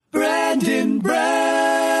Brandon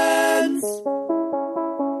Brands.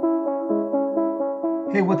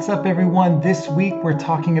 Hey, what's up, everyone? This week we're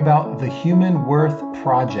talking about the Human Worth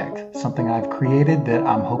Project, something I've created that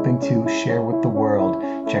I'm hoping to share with the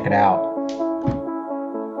world. Check it out.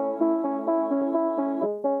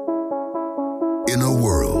 In a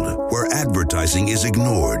world where advertising is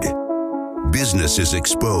ignored, business is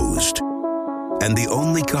exposed, and the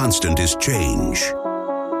only constant is change,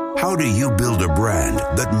 how do you build a brand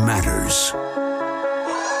that matters?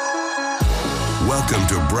 Welcome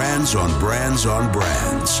to Brands on Brands on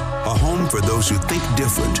Brands, a home for those who think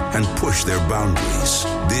different and push their boundaries.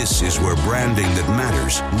 This is where branding that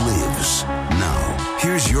matters lives. Now,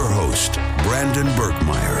 here's your host, Brandon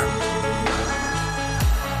Birkmeyer.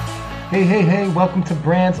 Hey, welcome to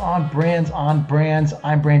Brands on Brands on Brands.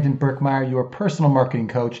 I'm Brandon Birkmeyer, your personal marketing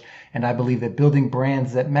coach, and I believe that building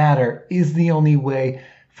brands that matter is the only way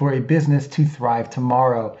for a business to thrive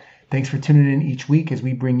tomorrow. Thanks for tuning in each week as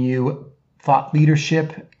we bring you thought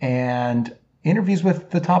leadership and interviews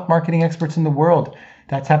with the top marketing experts in the world.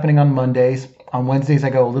 That's happening on Mondays. On Wednesdays, I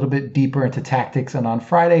go a little bit deeper into tactics, and on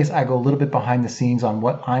Fridays, I go a little bit behind the scenes on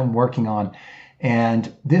what I'm working on.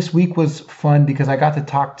 And this week was fun because I got to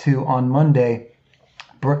talk to, on Monday,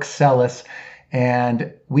 Brooke Sellis,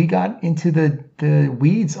 and we got into the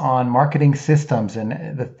weeds on marketing systems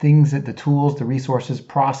and the things, that the tools, the resources,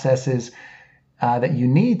 processes that you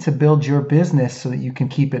need to build your business so that you can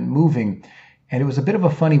keep it moving. And it was a bit of a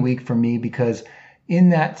funny week for me because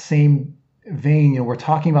in that same vein, we're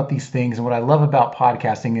talking about these things. And what I love about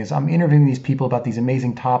podcasting is I'm interviewing these people about these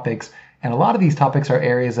amazing topics. And a lot of these topics are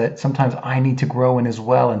areas that sometimes I need to grow in as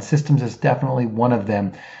well. And systems is definitely one of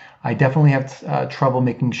them. I definitely have trouble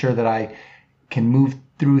making sure that I can move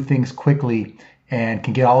through things quickly and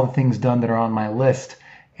can get all the things done that are on my list.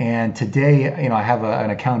 And today, I have an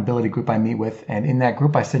accountability group I meet with. And in that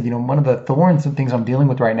group, I said, one of the thorns and things I'm dealing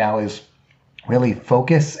with right now is really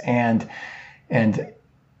focus and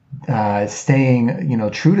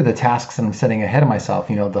staying, true to the tasks that I'm setting ahead of myself,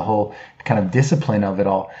 the whole kind of discipline of it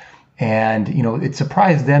all. And, it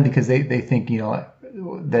surprised them because they think,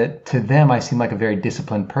 that to them, I seem like a very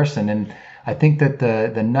disciplined person. And I think that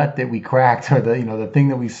the nut that we cracked, or the thing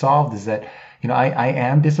that we solved, is that, I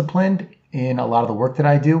am disciplined in a lot of the work that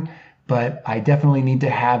I do, but I definitely need to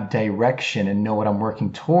have direction and know what I'm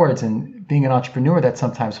working towards. And being an entrepreneur, that's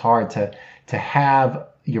sometimes hard to have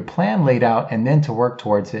your plan laid out and then to work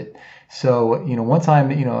towards it. So, once I'm,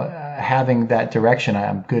 having that direction,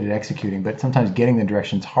 I'm good at executing, but sometimes getting the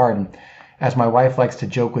direction is hard. And as my wife likes to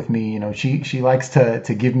joke with me, she likes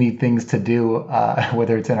to give me things to do,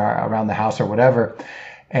 whether it's around the house or whatever.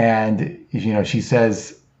 And, she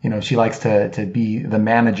says, she likes to be the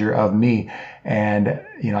manager of me. And,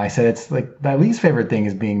 I said, it's like my least favorite thing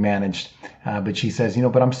is being managed. But she says,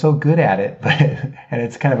 but I'm so good at it. And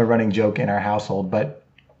it's kind of a running joke in our household. But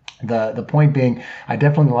the point being, I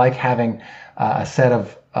definitely like having a set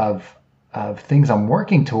of things I'm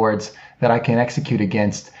working towards that I can execute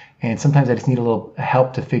against. And sometimes I just need a little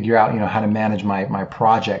help to figure out, how to manage my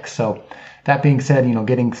projects. So that being said,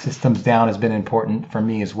 getting systems down has been important for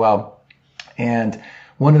me as well. And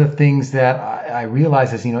one of the things that I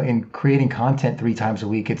realize is, in creating content 3 times a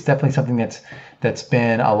week, it's definitely something that's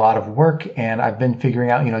been a lot of work. And I've been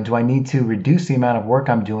figuring out, do I need to reduce the amount of work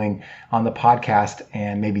I'm doing on the podcast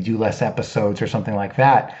and maybe do less episodes or something like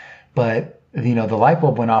that? But the light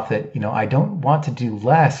bulb went off that, I don't want to do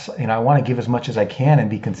less. I want to give as much as I can and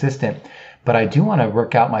be consistent, but I do want to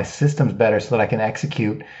work out my systems better so that I can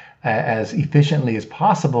execute as efficiently as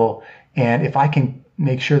possible. And if I can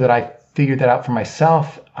make sure that I figure that out for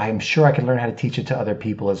myself, I'm sure I can learn how to teach it to other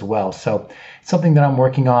people as well. So it's something that I'm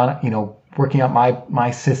working on, working out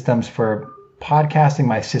my systems for podcasting,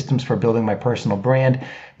 my systems for building my personal brand,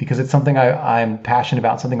 because it's something I'm passionate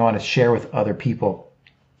about, something I want to share with other people.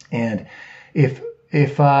 And if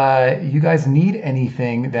you guys need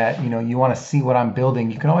anything that, you want to see what I'm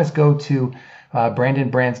building, you can always go to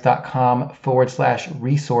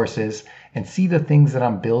brandonbrands.com/resources and see the things that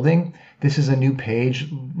I'm building. This is a new page.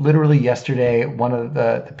 Literally yesterday, one of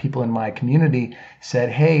the people in my community said,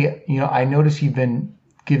 hey, I noticed you've been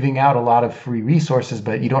giving out a lot of free resources,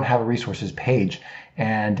 but you don't have a resources page.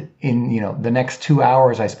 And in the next 2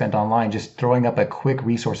 hours I spent online just throwing up a quick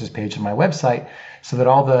resources page on my website so that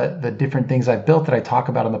all the different things I've built that I talk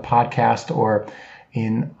about on the podcast or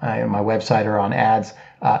in my website or on ads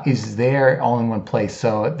is there all in one place.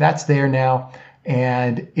 So that's there now,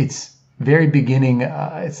 and it's the very beginning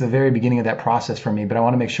of that process for me, but I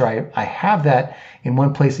want to make sure I have that in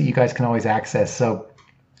one place that you guys can always access. So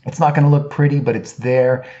It's not going to look pretty, but it's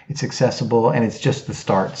there, it's accessible, and it's just the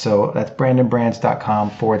start. So that's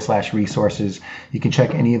brandonbrands.com/resources. You can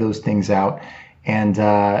check any of those things out. And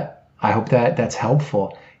I hope that that's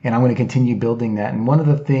helpful. And I'm going to continue building that. And one of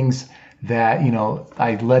the things that,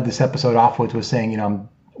 I led this episode off with was saying, I'm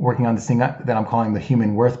working on this thing that I'm calling the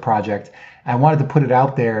Human Worth Project. I wanted to put it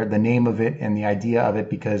out there, the name of it and the idea of it,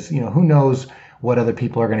 because, who knows what other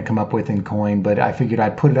people are going to come up with in coin, but I figured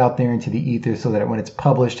I'd put it out there into the ether so that when it's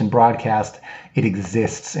published and broadcast, it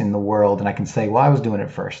exists in the world. And I can say, well, I was doing it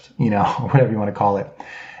first, whatever you want to call it.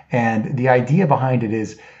 And the idea behind it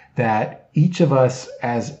is that each of us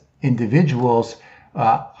as individuals,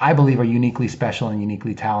 I believe, are uniquely special and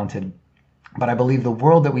uniquely talented. But I believe the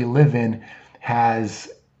world that we live in has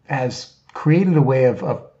created a way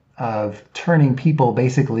of turning people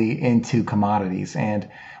basically into commodities. And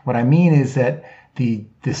what I mean is that the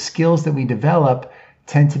skills that we develop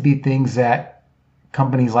tend to be things that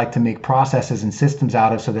companies like to make processes and systems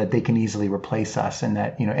out of so that they can easily replace us. And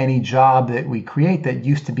that, any job that we create that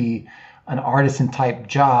used to be an artisan type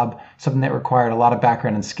job, something that required a lot of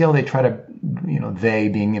background and skill, they try to, they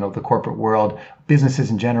being, the corporate world, businesses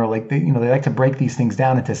in general, like they like to break these things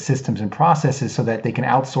down into systems and processes so that they can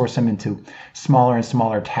outsource them into smaller and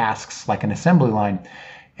smaller tasks like an assembly line.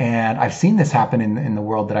 And I've seen this happen in the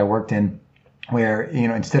world that I worked in, where,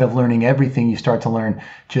 instead of learning everything, you start to learn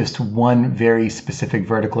just one very specific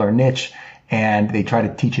vertical or niche. And they try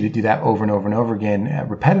to teach you to do that over and over and over again,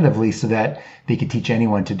 repetitively, so that they can teach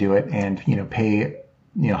anyone to do it and, pay,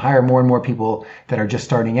 hire more and more people that are just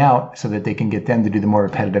starting out so that they can get them to do the more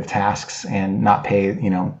repetitive tasks and not pay,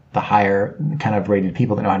 the higher kind of rated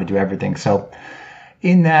people that know how to do everything. So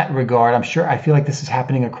in that regard, I feel like this is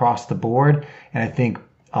happening across the board. And I think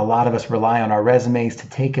a lot of us rely on our resumes to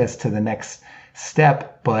take us to the next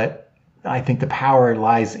step, but I think the power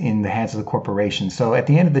lies in the hands of the corporation. So at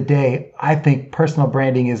the end of the day, I think personal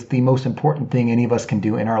branding is the most important thing any of us can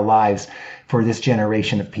do in our lives for this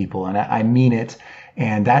generation of people. And I mean it.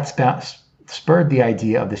 And that's spurred the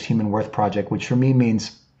idea of this Human Worth Project, which for me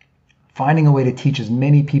means finding a way to teach as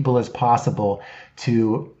many people as possible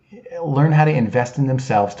to learn how to invest in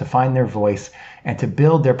themselves, to find their voice, and to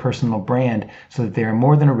build their personal brand so that they are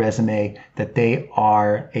more than a resume, that they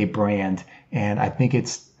are a brand. And I think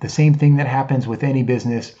it's the same thing that happens with any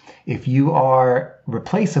business. If you are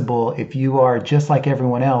replaceable, if you are just like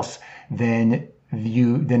everyone else, then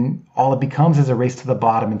all it becomes is a race to the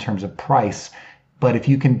bottom in terms of price. But if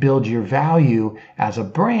you can build your value as a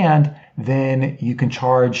brand, then you can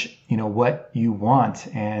charge, what you want.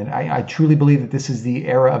 And I truly believe that this is the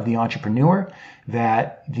era of the entrepreneur,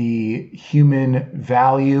 that the human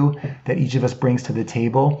value that each of us brings to the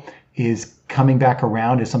table is coming back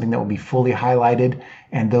around as something that will be fully highlighted.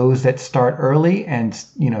 And those that start early, and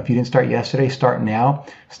if you didn't start yesterday, start now.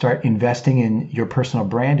 Start investing in your personal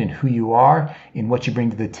brand, in who you are, in what you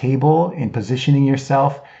bring to the table, in positioning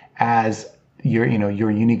yourself as your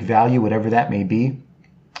unique value, whatever that may be.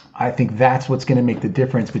 I think that's what's going to make the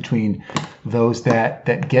difference between those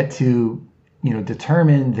that get to,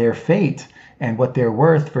 determine their fate and what they're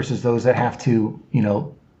worth versus those that have to,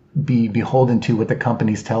 be beholden to what the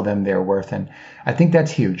companies tell them they're worth. And I think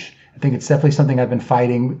that's huge. I think it's definitely something I've been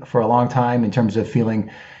fighting for a long time in terms of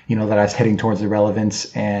feeling, that I was heading towards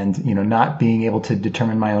irrelevance and, not being able to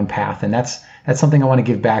determine my own path. And that's something I want to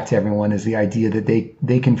give back to everyone, is the idea that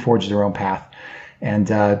they can forge their own path.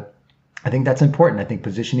 And I think that's important. I think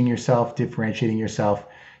positioning yourself, differentiating yourself,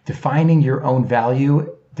 defining your own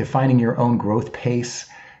value, defining your own growth pace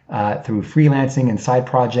through freelancing and side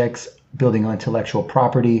projects, building intellectual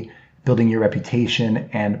property, building your reputation,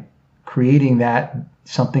 and creating that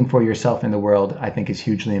something for yourself in the world, I think is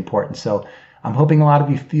hugely important. So I'm hoping a lot of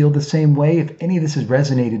you feel the same way. If any of this has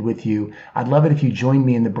resonated with you, I'd love it if you join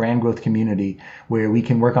me in the brand growth community where we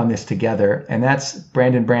can work on this together. And that's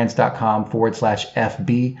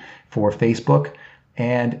brandonbrands.com/FB for Facebook.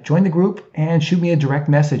 And join the group and shoot me a direct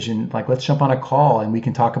message and let's jump on a call and we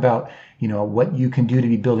can talk about, what you can do to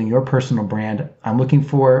be building your personal brand. I'm looking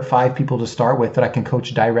for 5 people to start with that I can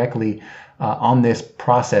coach directly on this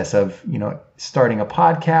process of, starting a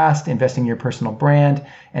podcast, investing in your personal brand,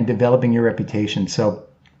 and developing your reputation. So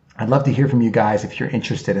I'd love to hear from you guys if you're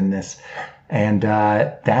interested in this. And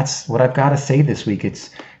that's what I've got to say this week.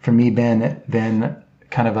 It's, for me, been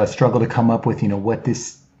kind of a struggle to come up with, what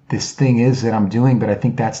this thing is that I'm doing, but I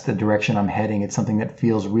think that's the direction I'm heading. It's something that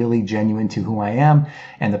feels really genuine to who I am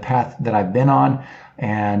and the path that I've been on.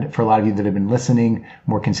 And for a lot of you that have been listening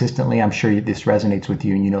more consistently, I'm sure this resonates with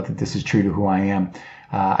you and you know that this is true to who I am.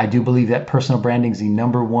 I do believe that personal branding is the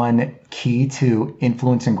number one key to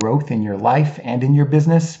influence and growth in your life and in your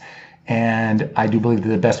business. And I do believe that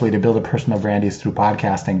the best way to build a personal brand is through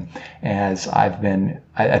podcasting, as I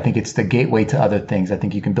think it's the gateway to other things. I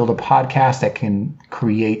think you can build a podcast that can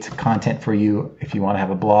create content for you. If you want to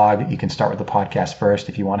have a blog, you can start with the podcast first.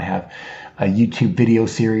 If you want to have a YouTube video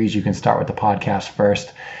series, you can start with the podcast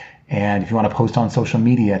first. And if you want to post on social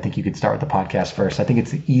media, I think you could start with the podcast first. I think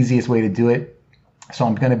it's the easiest way to do it. So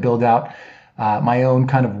I'm going to build out my own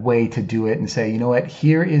kind of way to do it and say, you know what,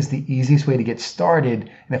 here is the easiest way to get started.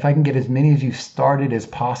 And if I can get as many of you started as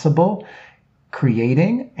possible,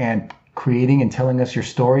 creating and telling us your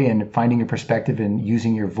story and finding your perspective and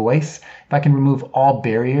using your voice, if I can remove all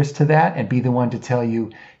barriers to that and be the one to tell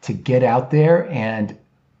you to get out there and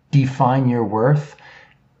define your worth,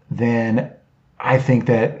 then I think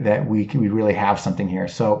that we really have something here.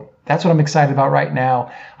 So that's what I'm excited about right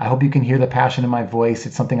now. I hope you can hear the passion in my voice.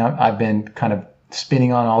 It's something I've been kind of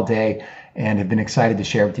spinning on all day and have been excited to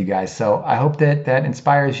share with you guys. So I hope that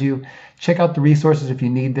inspires you. Check out the resources if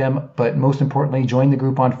you need them, but most importantly, join the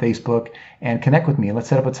group on Facebook and connect with me. Let's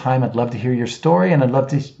set up a time. I'd love to hear your story, and I'd love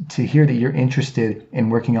to hear that you're interested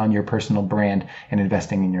in working on your personal brand and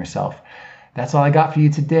investing in yourself. That's all I got for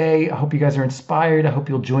you today. I hope you guys are inspired. I hope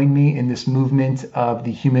you'll join me in this movement of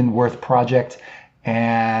the Human Worth Project.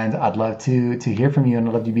 And I'd love to hear from you, and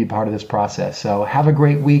I'd love to be a part of this process. So have a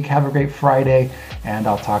great week. Have a great Friday. And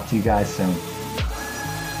I'll talk to you guys soon.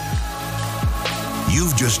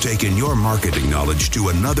 You've just taken your marketing knowledge to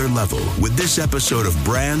another level with this episode of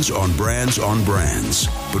Brands on Brands on Brands.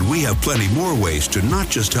 But we have plenty more ways to not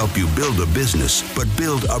just help you build a business, but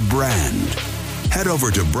build a brand. Head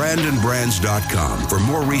over to brandandbrands.com for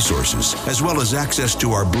more resources, as well as access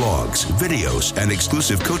to our blogs, videos, and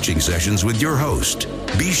exclusive coaching sessions with your host.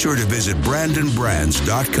 Be sure to visit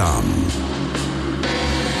brandandbrands.com.